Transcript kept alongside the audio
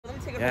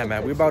Yeah,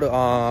 man, we're about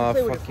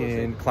to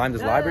fucking climb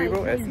this library,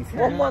 bro.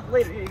 1 month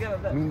later, you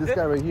got I mean, this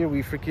guy right here,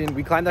 we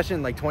climbed that shit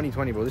in like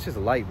 2020, bro. This is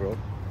light, bro.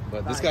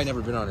 But this guy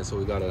never been on it, so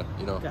we gotta,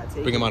 you know,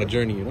 bring him on a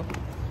journey, you know.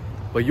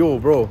 But yo,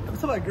 bro,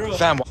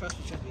 Sam,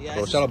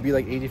 bro, shout out be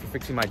like AJ for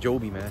fixing my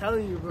Joby, man. I'm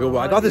telling you, bro. Yo, bro,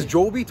 I got this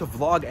Joby to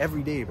vlog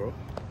every day, bro.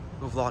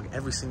 Go vlog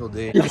every single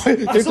day.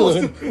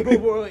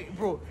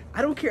 Bro,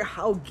 I don't care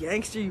how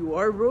gangster you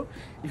are, bro.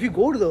 If you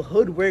go to the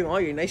hood wearing all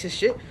your nicest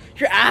shit,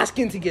 you're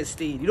asking to get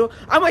stayed, you know?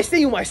 I might stay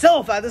you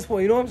myself at this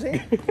point, you know what I'm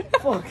saying?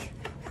 Fuck.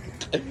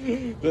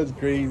 That's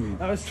crazy.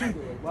 That was true,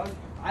 bro.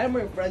 I am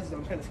my friends,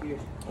 and I'm kind of scared.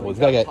 Oh, this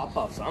guy got pop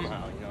up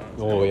somehow, you know?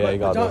 Oh, yeah, he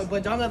got this.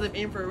 But John got the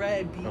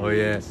infrared beam. Oh,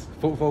 yes.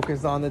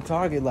 Focus on the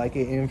target like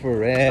an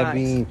infrared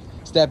beam.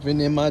 Stepping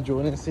in my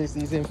Jordan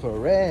 60s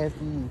infrared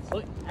beams.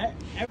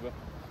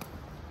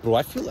 Bro,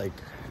 I feel like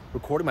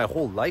recording my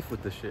whole life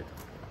with this shit.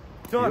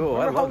 John,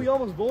 remember how we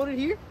almost voted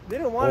here? They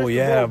didn't want us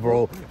to vote,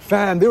 bro.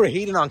 Fam, they were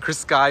hating on Chris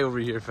Sky over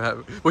here,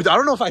 fam. Which I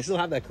don't know if I still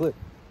have that clip.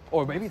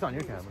 Or maybe it's on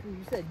your camera.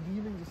 You said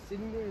Demon just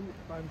sitting there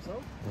by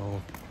himself?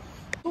 No.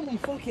 Holy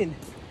fucking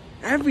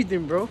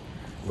everything, bro.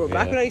 Bro,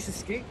 back when I used to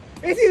skate,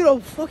 ain't even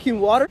no fucking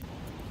water.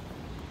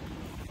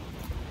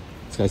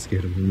 This guy's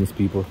scared of homeless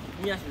people.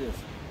 Let me ask you this.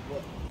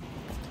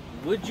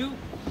 Would you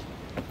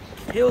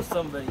kill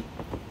somebody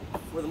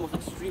for the most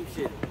extreme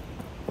shit?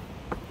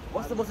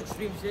 What's the most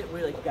extreme shit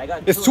where like, I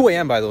got? It's 2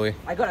 a.m. by the way.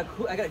 I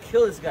gotta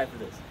kill this guy for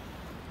this.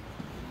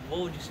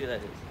 What would you say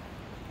that is?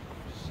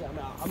 Shit, I'm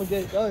gonna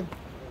get it done.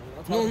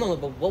 No,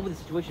 but what would the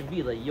situation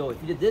be? Like, yo,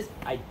 if you did this,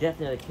 I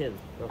definitely had a kid.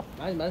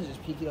 Imagine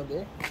just peeking up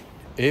there.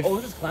 Oh,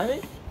 is this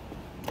climbing?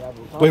 Yeah,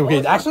 bro. Wait,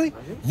 okay, actually,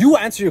 you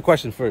answer your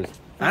question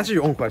first. Answer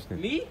your own question.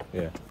 Me?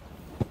 Yeah.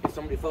 If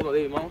somebody fucked my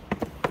baby mama?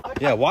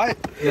 Yeah, why?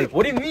 Like,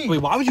 what do you mean? Wait,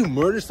 why would you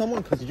murder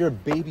someone because your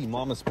baby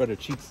mama spread her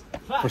cheeks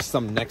for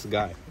some next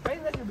guy? I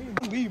ain't let your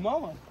baby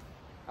mama.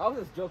 I was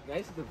just joking. I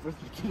used to the first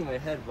key in my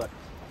head, but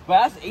I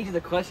asked AJ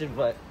the question.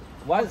 But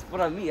why is it put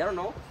on me? I don't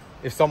know.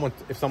 If someone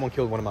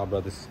killed one of my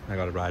brothers, I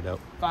gotta ride out.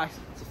 Facts.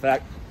 It's a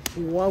fact.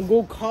 Who I'm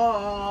gonna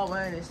call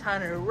when it's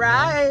time to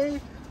ride?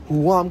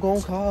 Who I'm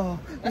gonna call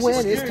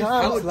when it's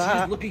time to slide?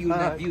 How would Jesus look at you in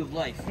that view of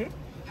life?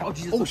 How would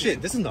Jesus? Oh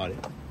shit, this is not it.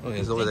 Oh, yeah,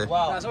 it's over there.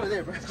 Wow, it's over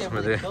there, bro.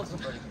 Over there.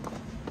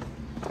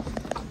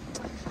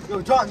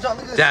 Yo, John, look at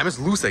this. Damn, it's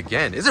loose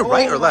again. Is it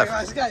right or left?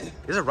 God, this guy.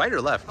 Is it right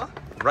or left? Huh?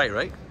 Right?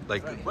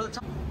 Like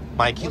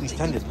my Achilles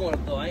tendon. Going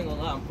up, though. I ain't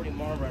gonna lie, I'm pretty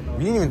marred right now.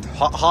 We didn't even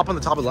hop on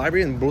the top of the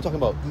library, and we're talking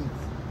about.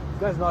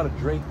 This guy's not a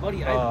Drake,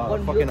 buddy.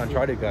 Fucking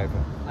Uncharted guy,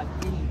 bro.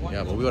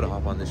 Yeah, but we gotta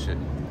hop on this shit.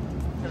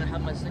 And then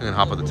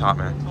hop at the top,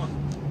 man.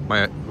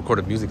 Might record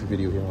a music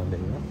video here one day,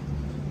 you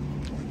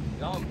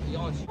know?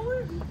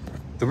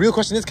 The real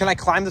question is, can I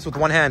climb this with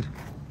one hand?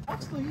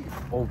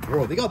 Oh,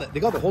 bro, they got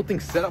the whole thing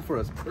set up for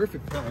us.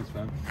 Perfect plans,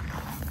 fam.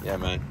 Yeah,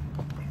 man.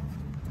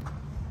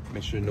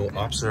 Make sure no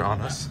ops are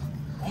on us.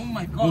 Oh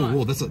my god.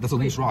 Whoa, that's a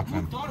loose rock,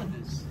 man. Who thought of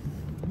this?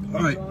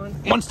 All right,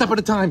 one step at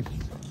a time.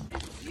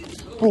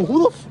 Bro,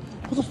 who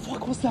the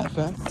fuck was that,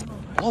 fam?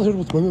 All I heard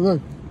was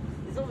bang.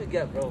 It's what we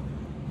get, bro.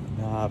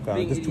 Nah,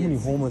 fam. There's too many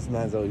homeless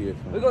mans out here,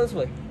 fam. We go this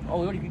way. Oh,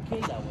 we already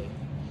came that way.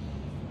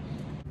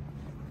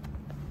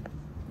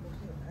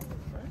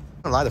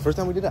 I'm not gonna lie, the first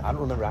time we did it, I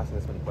don't remember asking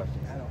this many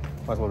questions. I know.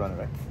 Might as well run it,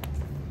 right?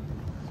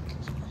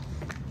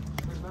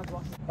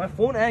 My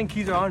phone and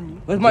keys are on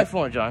me. Where's my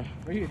phone, John?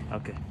 Right here.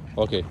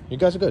 Okay, you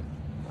guys are good.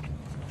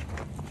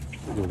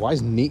 Yo, why is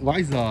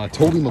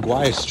Tobey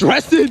Maguire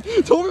stressing?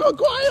 Tobey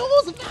Maguire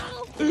almost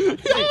fell.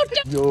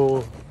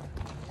 Yo,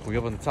 we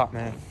up on the top,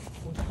 man.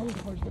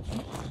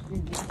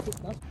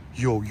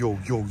 Yo.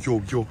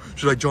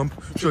 Should I jump?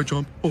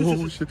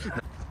 Oh shit.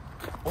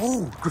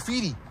 Oh,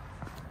 graffiti.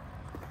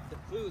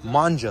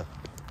 Manja.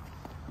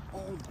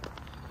 All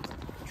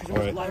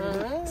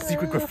right.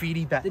 Secret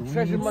graffiti that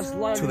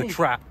leads to the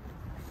trap.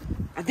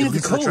 I think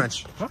it's a code.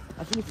 Trench. Huh?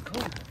 I think it's a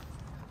code.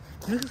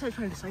 You need to start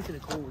trying to decipher the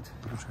code.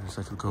 I'm trying to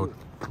decipher the code.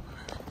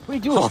 What are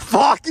you doing? Oh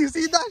fuck! You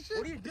see that shit?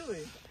 What are you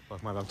doing?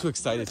 Fuck, man, I'm too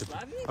excited to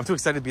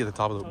be at the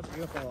top of the.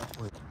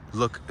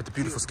 Look at the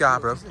beautiful sky,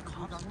 bro. Is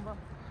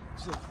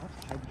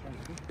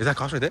that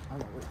cost right there?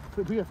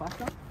 Put your flash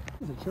down.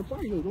 Is it trip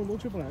bar? Don't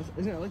trip on that.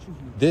 Isn't it electric?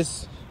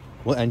 This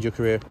will end your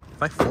career.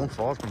 If my phone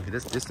falls from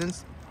this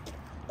distance,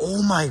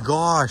 oh my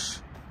gosh!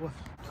 What?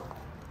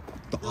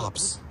 The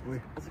ops.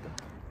 Where? Is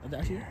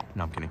that here?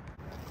 No, I'm kidding.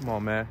 Come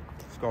on, man.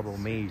 Scarborough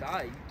Maze.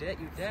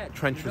 You dead.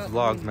 Trenches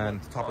vlogs, man.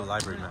 It's top of the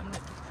library, man.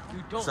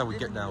 That's how we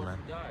get down, man.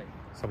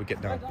 That's how we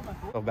get down.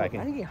 Go back I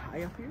in. didn't get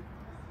high up here.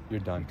 You're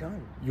done. You're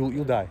done.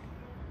 You'll die,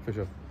 for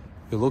sure.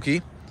 Yo,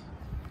 low-key,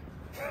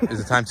 is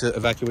it time to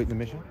evacuate the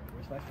mission?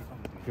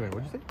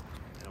 What'd you say?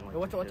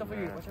 Watch out for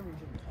you.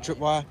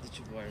 Tripwire.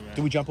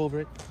 Do we jump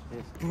over it?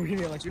 We're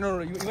here, like, no,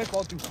 you might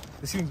fall through.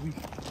 The ceiling's weak.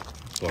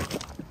 Look.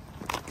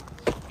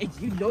 Hey,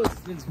 you know it's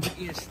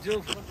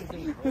still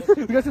fucking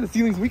We got to the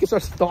ceiling's weak and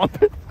start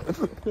stomping.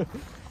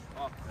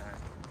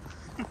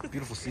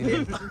 Beautiful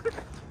scene.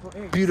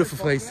 Beautiful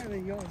place.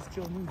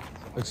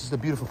 It's just a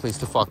beautiful place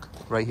to fuck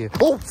right here.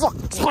 Oh fuck!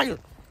 It's fire!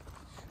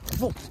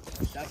 Fuck!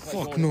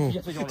 Fuck no!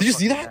 Did you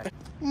see that?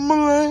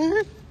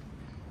 Man.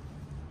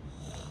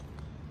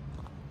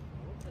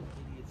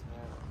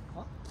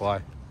 Why?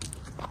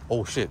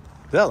 Oh shit.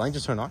 Did that light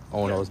just turn on?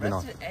 Oh no, it's been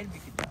on.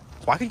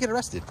 Why could you get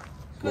arrested?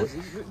 Because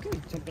you're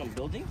getting jumped on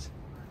buildings.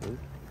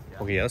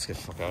 Okay, yeah, let's get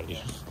the fuck out of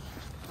here.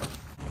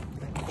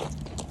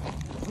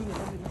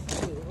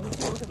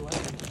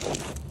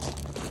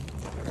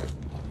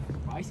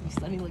 I used to be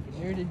studying like a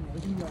nerd and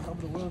looking at top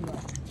of the world now.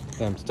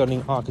 Damn,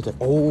 studying architect.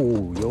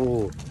 Oh,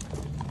 yo.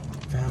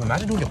 Damn,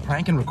 imagine doing a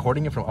prank and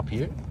recording it from up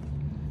here.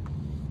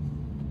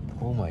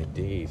 Oh my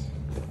days.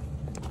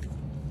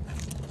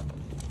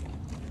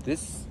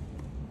 This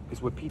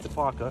is where Peter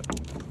Parker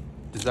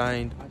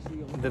designed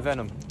the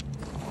Venom.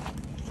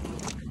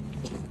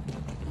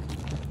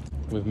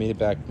 We've made it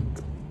back.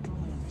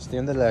 Stay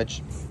on the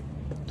ledge.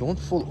 Don't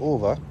fall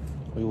over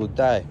or you will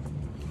die.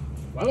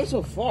 Why am I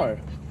so far?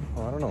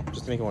 Oh, I don't know.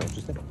 Just to make it more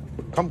interesting.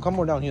 Come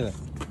more down here then.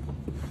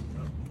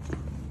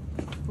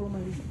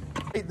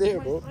 Right there,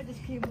 bro.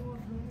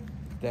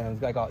 Damn,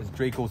 this guy got his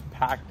Dracos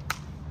packed.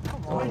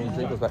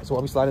 Dracos packed. So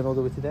are we sliding all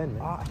the way to the end,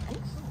 man? I think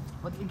so.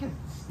 But it gets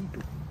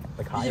steeper.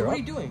 Like higher What up? are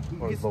you doing?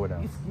 Or lower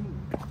down?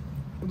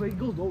 But it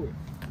goes lower.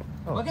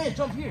 Oh. Why can't you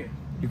jump here? You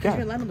You're gonna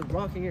can. land on the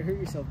rock and you're gonna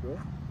hurt yourself, bro.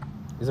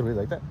 Is it really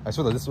like that? I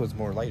swear that this one's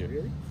more lighter.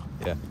 Really?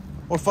 Yeah.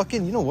 Or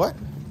fucking, you know what?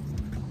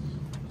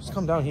 Just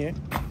come down here.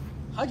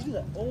 How'd you do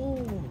that?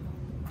 Oh.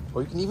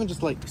 Or you can even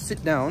just like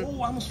sit down.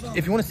 Oh, I almost fell.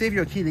 If you want to save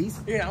your Achilles,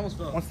 Yeah, I almost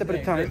fell. one step at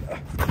a time.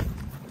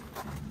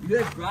 You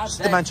gotta grab Just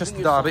that. the Manchester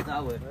swing yourself Derby.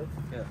 that way.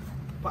 Yeah.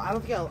 But I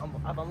don't think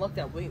I've unlocked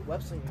that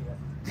website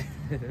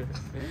yet.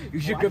 You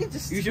should I grip, can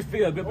just- you should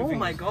figure out grip your Oh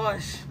my fingers.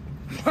 gosh.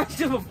 Why did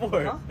you do that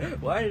before? Huh?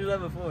 Why did you do that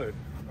before?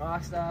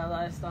 Rockstar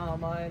lifestyle,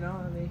 mine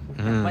on me.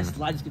 My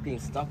slide just keep getting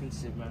stuck and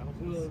shit, man.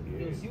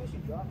 See what she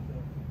dropped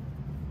there.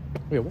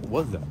 Wait, what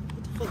was that?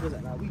 What the fuck was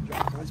that? Nah, we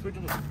dropped it. We're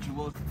doing the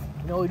jewels.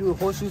 You know what we do with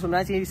horseshoes from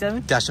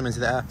 1987? Dash them into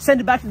the air. Send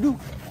it back to Duke.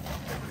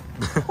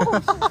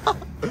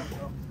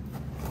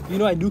 You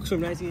know I Duke's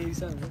from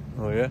 1987, right?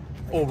 Oh yeah?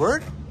 Oh,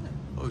 word?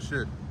 Oh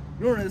shit.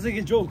 No, it's like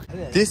a joke.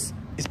 This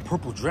is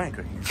purple drink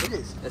right here. It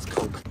is. That's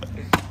Coke.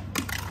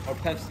 Or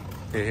Pepsi.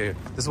 Here.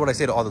 This is what I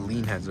say to all the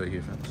lean heads right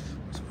here, fam.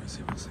 This is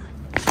what I say.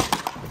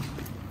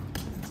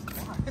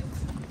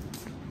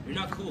 You're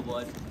not cool,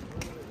 bud.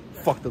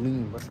 Fuck the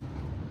lean, bro.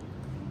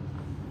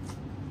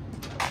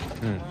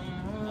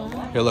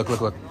 Here, look.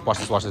 Watch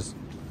this.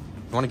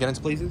 You want to get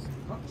into places?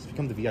 Just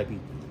become the VIP.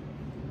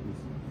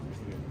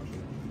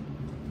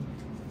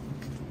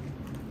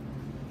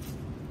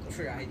 I'll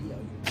show your ID out.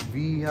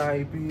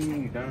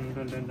 VIP.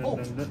 Dun. Oh.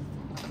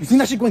 You seen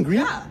that shit going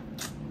green? Yeah.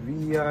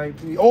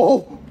 VIP.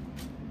 Oh!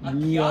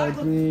 Yeah,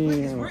 VIP.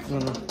 it's working.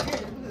 No.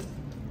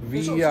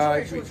 Here,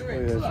 VIP. show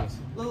it.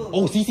 Look.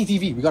 Oh,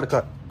 CCTV. We gotta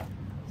cut.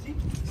 See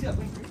that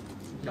blink green?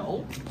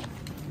 No.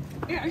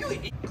 Hey, are you an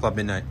idiot? Club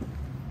Midnight.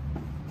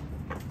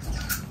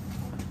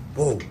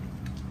 Whoa.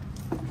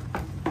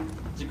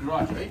 It's a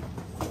garage, right?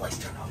 Lights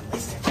turn off.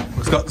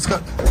 Let's go.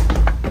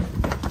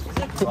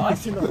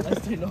 Lights turn off.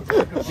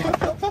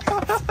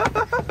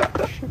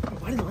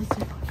 Why did the lights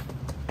turn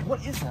off? What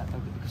is that?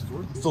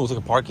 So it's like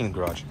a parking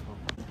garage.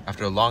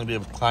 After a long day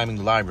of climbing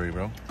the library,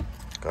 bro.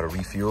 Gotta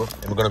refuel.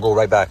 And we're gonna go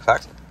right back.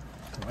 Facts?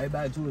 Right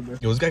back to it, bro.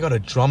 Yo, this guy got a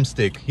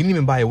drumstick. He didn't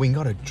even buy a wing. He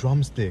got a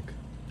drumstick.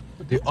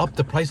 They upped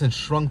the price and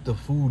shrunk the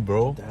food,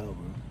 bro. What the hell, bro?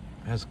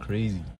 That's crazy.